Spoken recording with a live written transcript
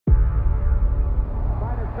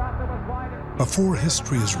Before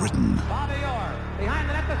history is written,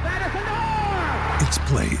 it's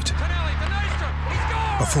played.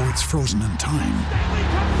 Before it's frozen in time,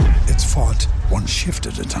 it's fought one shift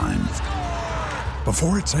at a time.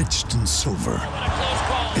 Before it's etched in silver,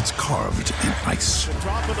 it's carved in ice.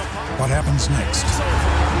 What happens next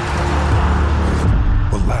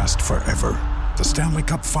will last forever. The Stanley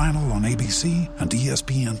Cup Final on ABC and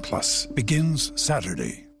ESPN Plus begins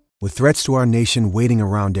Saturday. With threats to our nation waiting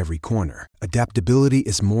around every corner, adaptability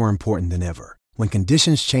is more important than ever. When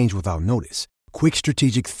conditions change without notice, quick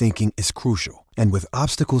strategic thinking is crucial. And with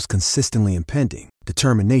obstacles consistently impending,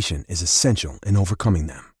 determination is essential in overcoming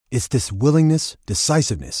them. It's this willingness,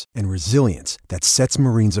 decisiveness, and resilience that sets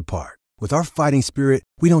Marines apart. With our fighting spirit,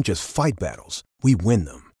 we don't just fight battles, we win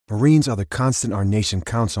them. Marines are the constant our nation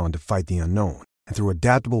counts on to fight the unknown. And through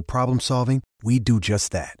adaptable problem solving, we do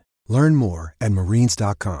just that. Learn more at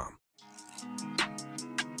marines.com.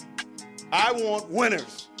 I want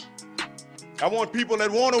winners. I want people that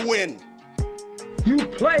want to win. You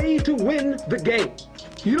play to win the game.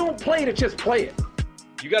 You don't play to just play it.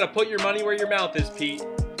 You got to put your money where your mouth is, Pete.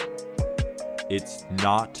 It's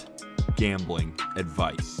not gambling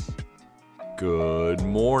advice. Good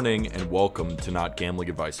morning and welcome to Not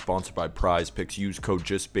Gambling Advice, sponsored by Prize Picks. Use code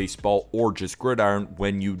JustBaseball or JustGridiron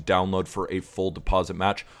when you download for a full deposit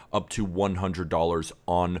match up to $100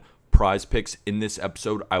 on Prize Picks. In this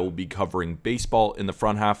episode, I will be covering baseball in the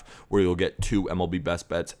front half, where you'll get 2 MLB best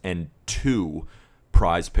bets and 2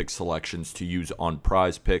 Prize Pick selections to use on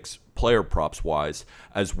Prize Picks, player props wise,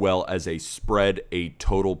 as well as a spread, a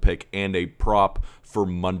total pick, and a prop for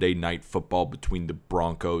Monday Night Football between the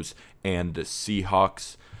Broncos and the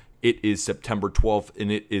Seahawks. It is September 12th,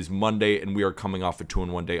 and it is Monday, and we are coming off a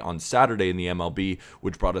 2-1 day on Saturday in the MLB,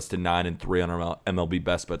 which brought us to 9-3 on our MLB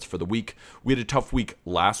best bets for the week. We had a tough week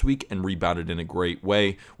last week and rebounded in a great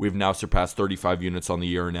way. We've now surpassed 35 units on the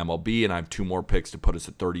year in MLB, and I have 2 more picks to put us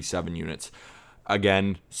at 37 units.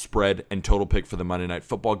 Again, spread and total pick for the Monday Night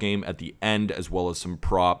Football game at the end, as well as some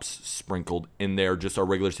props sprinkled in there. Just our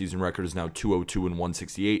regular season record is now 202 and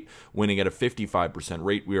 168, winning at a 55%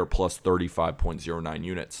 rate. We are plus 35.09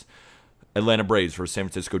 units. Atlanta Braves versus San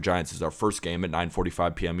Francisco Giants is our first game at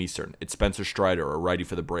 9:45 p.m. Eastern. It's Spencer Strider, a righty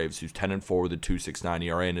for the Braves, who's 10-4 with a 2.69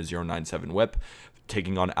 ERA and a 0.97 WHIP,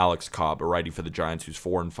 taking on Alex Cobb, a righty for the Giants, who's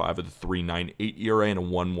 4-5 with a 3.98 ERA and a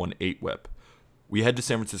 1.18 WHIP. We head to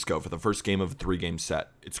San Francisco for the first game of a 3-game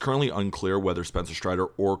set. It's currently unclear whether Spencer Strider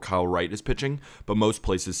or Kyle Wright is pitching, but most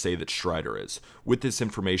places say that Strider is. With this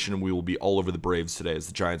information, we will be all over the Braves today as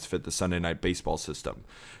the Giants fit the Sunday Night Baseball system.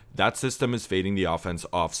 That system is fading the offense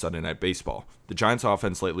off Sunday Night Baseball. The Giants'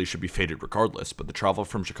 offense lately should be faded regardless, but the travel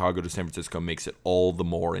from Chicago to San Francisco makes it all the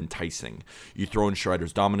more enticing. You throw in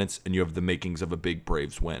Strider's dominance, and you have the makings of a big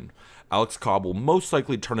Braves win. Alex Cobb will most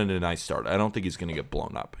likely turn in a nice start. I don't think he's going to get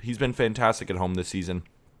blown up. He's been fantastic at home this season,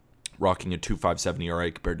 rocking a 2.57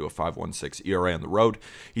 ERA compared to a 5.16 ERA on the road.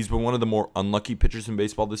 He's been one of the more unlucky pitchers in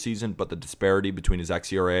baseball this season, but the disparity between his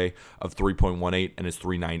xERA of 3.18 and his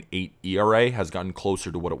 3.98 ERA has gotten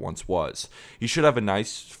closer to what it once was. He should have a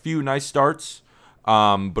few nice starts,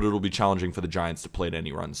 but it'll be challenging for the Giants to plate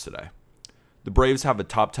any runs today. The Braves have a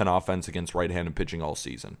top 10 offense against right-handed pitching all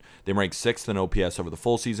season. They rank 6th in OPS over the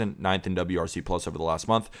full season, 9th in WRC plus over the last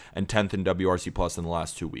month, and 10th in WRC plus in the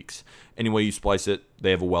last 2 weeks. Any way you splice it,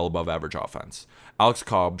 they have a well above average offense. Alex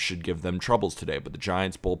Cobb should give them troubles today, but the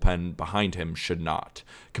Giants' bullpen behind him should not.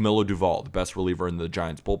 Camilo Duvall, the best reliever in the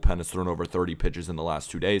Giants' bullpen, has thrown over 30 pitches in the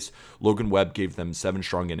last 2 days. Logan Webb gave them 7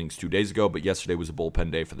 strong innings 2 days ago, but yesterday was a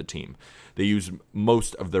bullpen day for the team. They used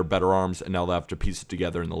most of their better arms, and now they'll have to piece it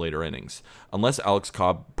together in the later innings. Unless Alex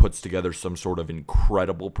Cobb puts together some sort of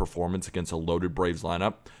incredible performance against a loaded Braves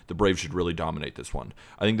lineup, the Braves should really dominate this one.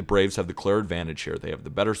 I think the Braves have the clear advantage here. They have the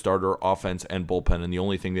better starter, offense, and bullpen, and the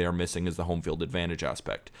only thing they are missing is the home field advantage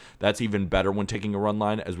aspect. That's even better when taking a run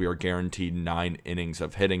line, as we are guaranteed 9 innings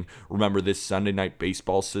of hitting. Remember, this Sunday Night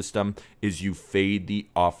Baseball system is you fade the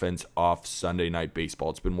offense off Sunday Night Baseball.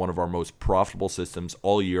 It's been one of our most profitable systems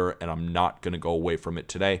all year, and I'm not going to go away from it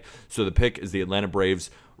today. So the pick is the Atlanta Braves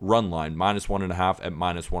run line, -1.5 at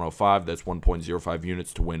 -105. That's 1.05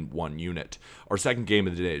 units to win 1 unit. Our second game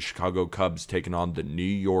of the day is Chicago Cubs taking on the New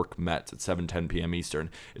York Mets at 7:10 p.m. Eastern.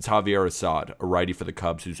 It's Javier Assad, a righty for the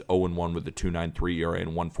Cubs, who's 0-1 with a 2.93 ERA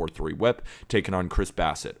and 1.43 WHIP, taking on Chris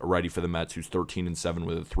Bassett, a righty for the Mets, who's 13-7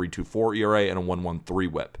 with a 3.24 ERA and a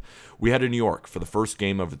 1.13 WHIP. We head to New York for the first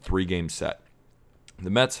game of a 3-game set. The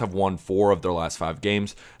Mets have won 4 of their last 5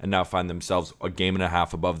 games and now find themselves a game and a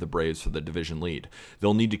half above the Braves for the division lead.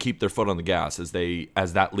 They'll need to keep their foot on the gas as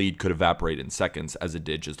that lead could evaporate in seconds as it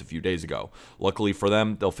did just a few days ago. Luckily for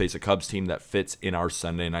them, they'll face a Cubs team that fits in our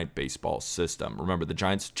Sunday Night Baseball system. Remember, the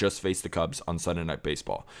Giants just faced the Cubs on Sunday Night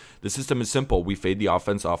Baseball. The system is simple. We fade the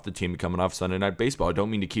offense off the team coming off Sunday Night Baseball. I don't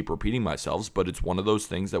mean to keep repeating myself, but it's one of those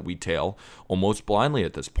things that we tail almost blindly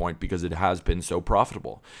at this point because it has been so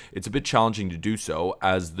profitable. It's a bit challenging to do so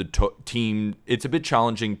as the team. It's a bit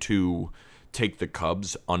challenging to take the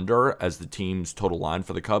Cubs under as the team's total line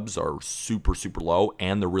for the Cubs are super, super low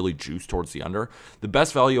and they're really juiced towards the under. The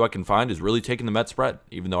best value I can find is really taking the Mets spread,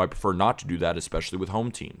 even though I prefer not to do that, especially with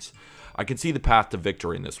home teams. I can see the path to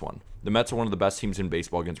victory in this one. The Mets are one of the best teams in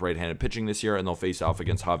baseball against right-handed pitching this year, and they'll face off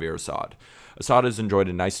against Javier Assad. Assad has enjoyed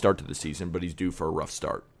a nice start to the season, but he's due for a rough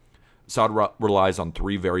start. Assad relies on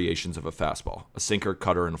 3 variations of a fastball, a sinker,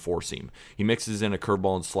 cutter, and a four-seam. He mixes in a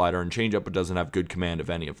curveball and slider and changeup, but doesn't have good command of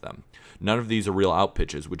any of them. None of these are real out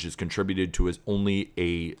pitches, which has contributed to his only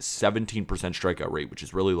a 17% strikeout rate, which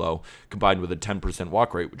is really low, combined with a 10%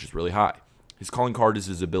 walk rate, which is really high. His calling card is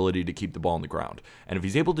his ability to keep the ball on the ground. And if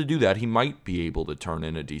he's able to do that, he might be able to turn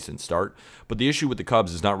in a decent start. But the issue with the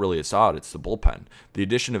Cubs is not really Assad, it's the bullpen. The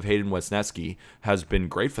addition of Hayden Wesneski has been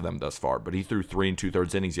great for them thus far, but he threw 3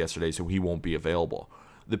 2/3 innings yesterday, so he won't be available.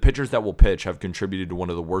 The pitchers that will pitch have contributed to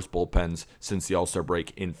one of the worst bullpens since the All-Star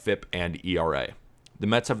break in FIP and ERA. The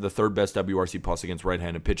Mets have the 3rd best WRC plus against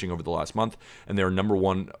right-handed pitching over the last month, and they are number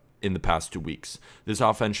 1 in the past 2 weeks. This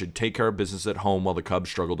offense should take care of business at home while the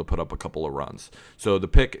Cubs struggle to put up a couple of runs. So the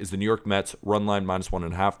pick is the New York Mets, run line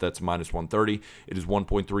 -1.5, that's -130. It is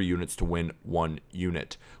 1.3 units to win 1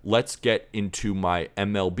 unit. Let's get into my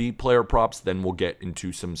MLB player props, then we'll get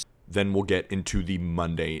into the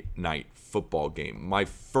Monday Night Football game. My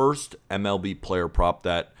first MLB player prop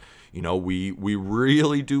that we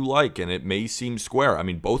really do like, and it may seem square. I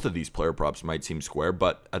mean, both of these player props might seem square,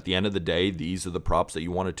 but at the end of the day, these are the props that you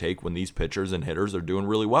want to take when these pitchers and hitters are doing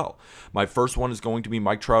really well. My first one is going to be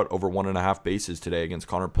Mike Trout over 1.5 bases today against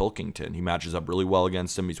Connor Pilkington. He matches up really well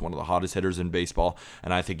against him. He's one of the hottest hitters in baseball,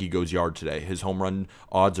 and I think he goes yard today. His home run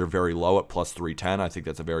odds are very low at +310. I think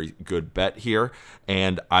that's a very good bet here,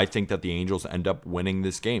 and I think that the Angels end up winning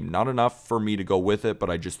this game. Not enough for me to go with it, but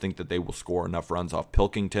I just think that they will score enough runs off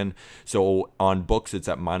Pilkington. So on books, it's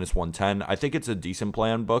at -110. I think it's a decent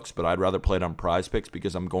play on books, but I'd rather play it on Prize Picks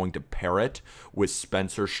because I'm going to pair it with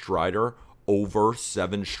Spencer Strider over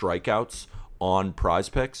 7 strikeouts on Prize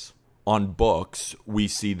Picks. On books, we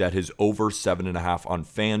see that his over 7.5 on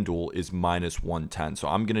FanDuel is -110. So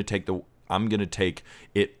I'm going to take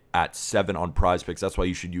it at 7 on Prize Picks. That's why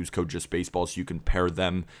you should use code JustBaseball so you can pair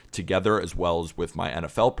them together as well as with my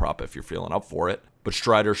NFL prop if you're feeling up for it. But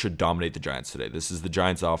Strider should dominate the Giants today. This is the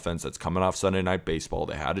Giants offense that's coming off Sunday Night Baseball.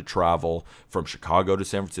 They had to travel from Chicago to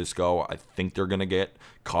San Francisco. I think they're going to get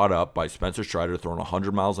caught up by Spencer Strider throwing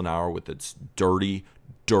 100 miles an hour with its dirty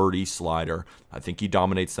slider. I think he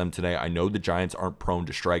dominates them today. I know the Giants aren't prone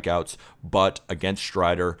to strikeouts, but against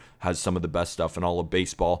Strider has some of the best stuff in all of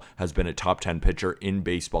baseball, has been a top 10 pitcher in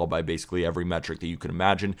baseball by basically every metric that you can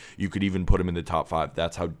imagine. You could even put him in the top 5.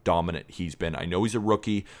 That's how dominant he's been. I know he's a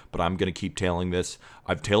rookie, but I'm going to keep tailing this.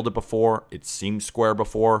 I've tailed it before. It seemed square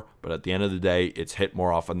before, but at the end of the day, it's hit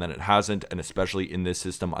more often than it hasn't, and especially in this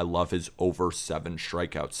system, I love his over 7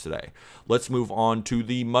 strikeouts today. Let's move on to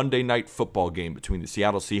the Monday Night Football game between the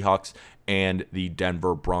Seattle Seahawks and the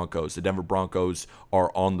Denver Broncos. The Denver Broncos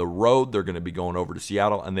are on the road. They're going to be going over to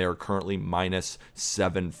Seattle, and they are currently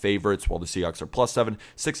 -7 favorites, while the Seahawks are +7,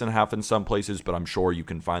 6.5 in some places, but I'm sure you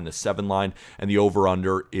can find the 7 line, and the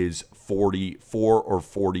over-under is 44 or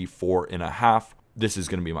 44.5. This is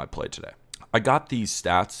going to be my play today. I got these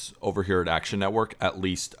stats over here at Action Network, at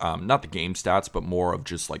least not the game stats, but more of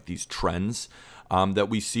just like these trends that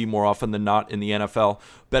we see more often than not in the NFL.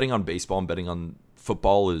 Betting on baseball and betting on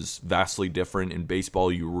football is vastly different. In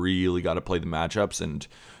baseball, you really got to play the matchups, and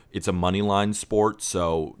it's a money line sport,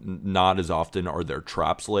 so not as often are there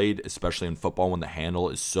traps laid, especially in football when the handle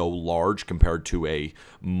is so large compared to a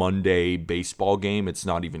Monday baseball game. It's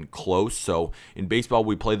not even close. So in baseball,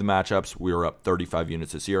 we play the matchups. We are up 35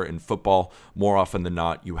 units this year. In football, more often than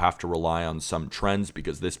not, you have to rely on some trends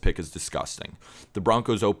because this pick is disgusting. The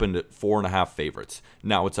Broncos opened at 4.5 favorites.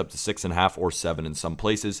 Now it's up to 6.5 or 7 in some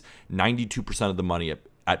places. 92% of the money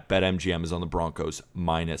at BetMGM is on the Broncos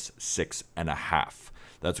 -6.5.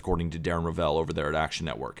 That's according to Darren Ravel over there at Action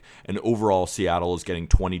Network. And overall, Seattle is getting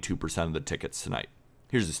 22% of the tickets tonight.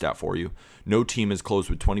 Here's the stat for you. No team has closed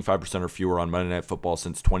with 25% or fewer on Monday Night Football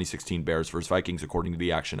since 2016 Bears vs. Vikings, according to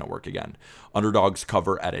the Action Network again. Underdogs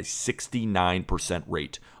cover at a 69%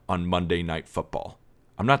 rate on Monday Night Football.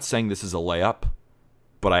 I'm not saying this is a layup,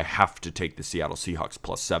 but I have to take the Seattle Seahawks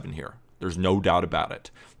 +7 here. There's no doubt about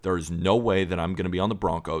it. There is no way that I'm going to be on the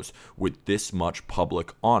Broncos with this much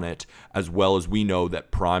public on it, as well as we know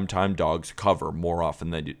that primetime dogs cover more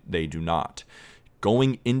often than they do not.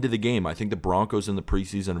 Going into the game, I think the Broncos in the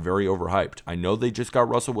preseason are very overhyped. I know they just got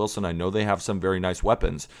Russell Wilson. I know they have some very nice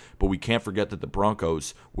weapons, but we can't forget that the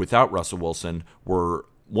Broncos, without Russell Wilson, were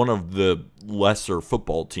one of the lesser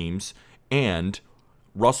football teams, and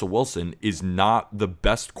Russell Wilson is not the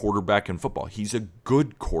best quarterback in football. He's a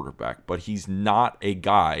good quarterback, but he's not a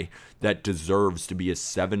guy that deserves to be a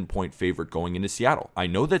 7-point favorite going into Seattle. I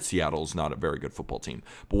know that Seattle is not a very good football team,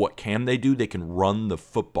 but what can they do? They can run the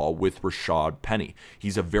football with Rashad Penny.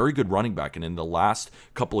 He's a very good running back, and in the last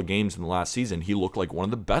couple of games in the last season, he looked like one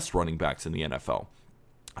of the best running backs in the NFL.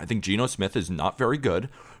 I think Geno Smith is not very good,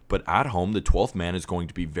 but at home, the 12th man is going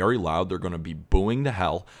to be very loud. They're going to be booing the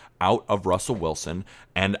hell out of Russell Wilson,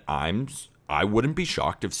 and I wouldn't be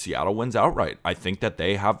shocked if Seattle wins outright. I think that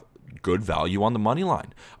they have good value on the money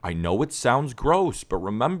line. I know it sounds gross, but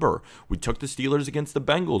remember, we took the Steelers against the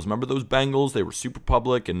Bengals. Remember those Bengals? They were super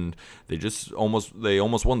public, and they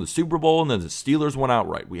almost won the Super Bowl, and then the Steelers went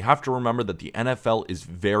outright. We have to remember that the NFL is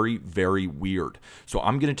very, very weird. So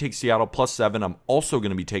I'm going to take Seattle +7. I'm also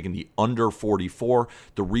going to be taking the under 44.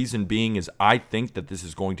 The reason being is I think that this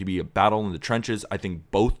is going to be a battle in the trenches. I think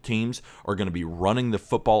both teams are going to be running the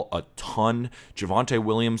football a ton. Javonte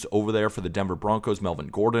Williams over there for the Denver Broncos, Melvin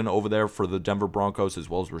Gordon over there for the Denver Broncos, as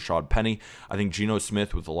well as Rashad Penny. I think Geno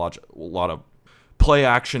Smith with a lot of play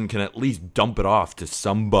action can at least dump it off to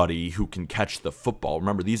somebody who can catch the football.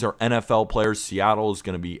 Remember, these are NFL players. Seattle is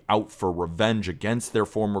going to be out for revenge against their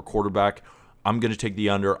former quarterback. I'm going to take the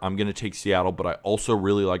under. I'm going to take Seattle, but I also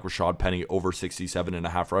really like Rashad Penny over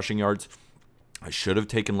 67.5 rushing yards. I should have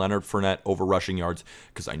taken Leonard Fournette over rushing yards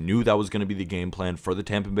because I knew that was going to be the game plan for the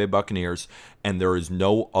Tampa Bay Buccaneers, and there is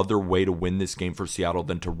no other way to win this game for Seattle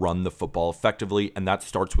than to run the football effectively, and that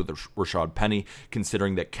starts with Rashad Penny,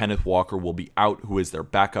 considering that Kenneth Walker will be out, who is their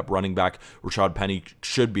backup running back. Rashad Penny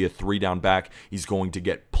should be a 3-down back. He's going to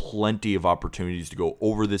get plenty of opportunities to go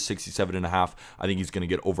over this 67.5. I think he's going to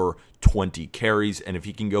get over 20 carries, and if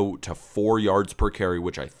he can go to 4 yards per carry,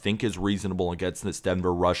 which I think is reasonable against this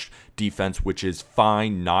Denver rush defense, which is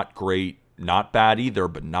fine, not great, not bad either,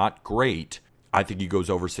 but not great, I think he goes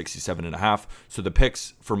over 67.5. So the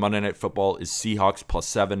picks for Monday Night Football is Seahawks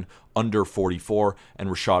 +7, under 44, and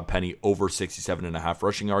Rashad Penny over 67.5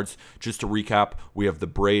 rushing yards. Just to recap, we have the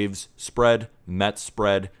Braves spread, Mets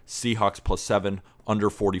spread, Seahawks +7,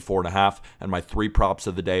 under 44.5, and my 3 props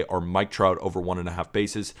of the day are Mike Trout over 1.5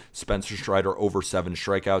 bases, Spencer Strider over 7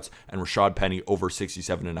 strikeouts, and Rashad Penny over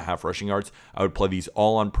 67.5 rushing yards. I would play these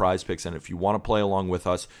all on Prize Picks, and if you want to play along with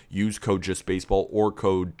us, use code JustBaseball or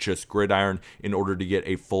code JustGridiron in order to get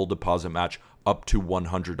a full deposit match up to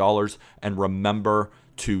 $100. And remember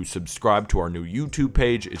to subscribe to our new YouTube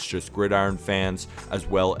page. It's Just Gridiron Fans, as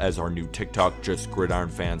well as our new TikTok, Just Gridiron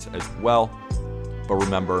Fans as well. But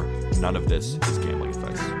remember, none of this is gambling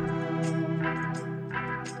advice.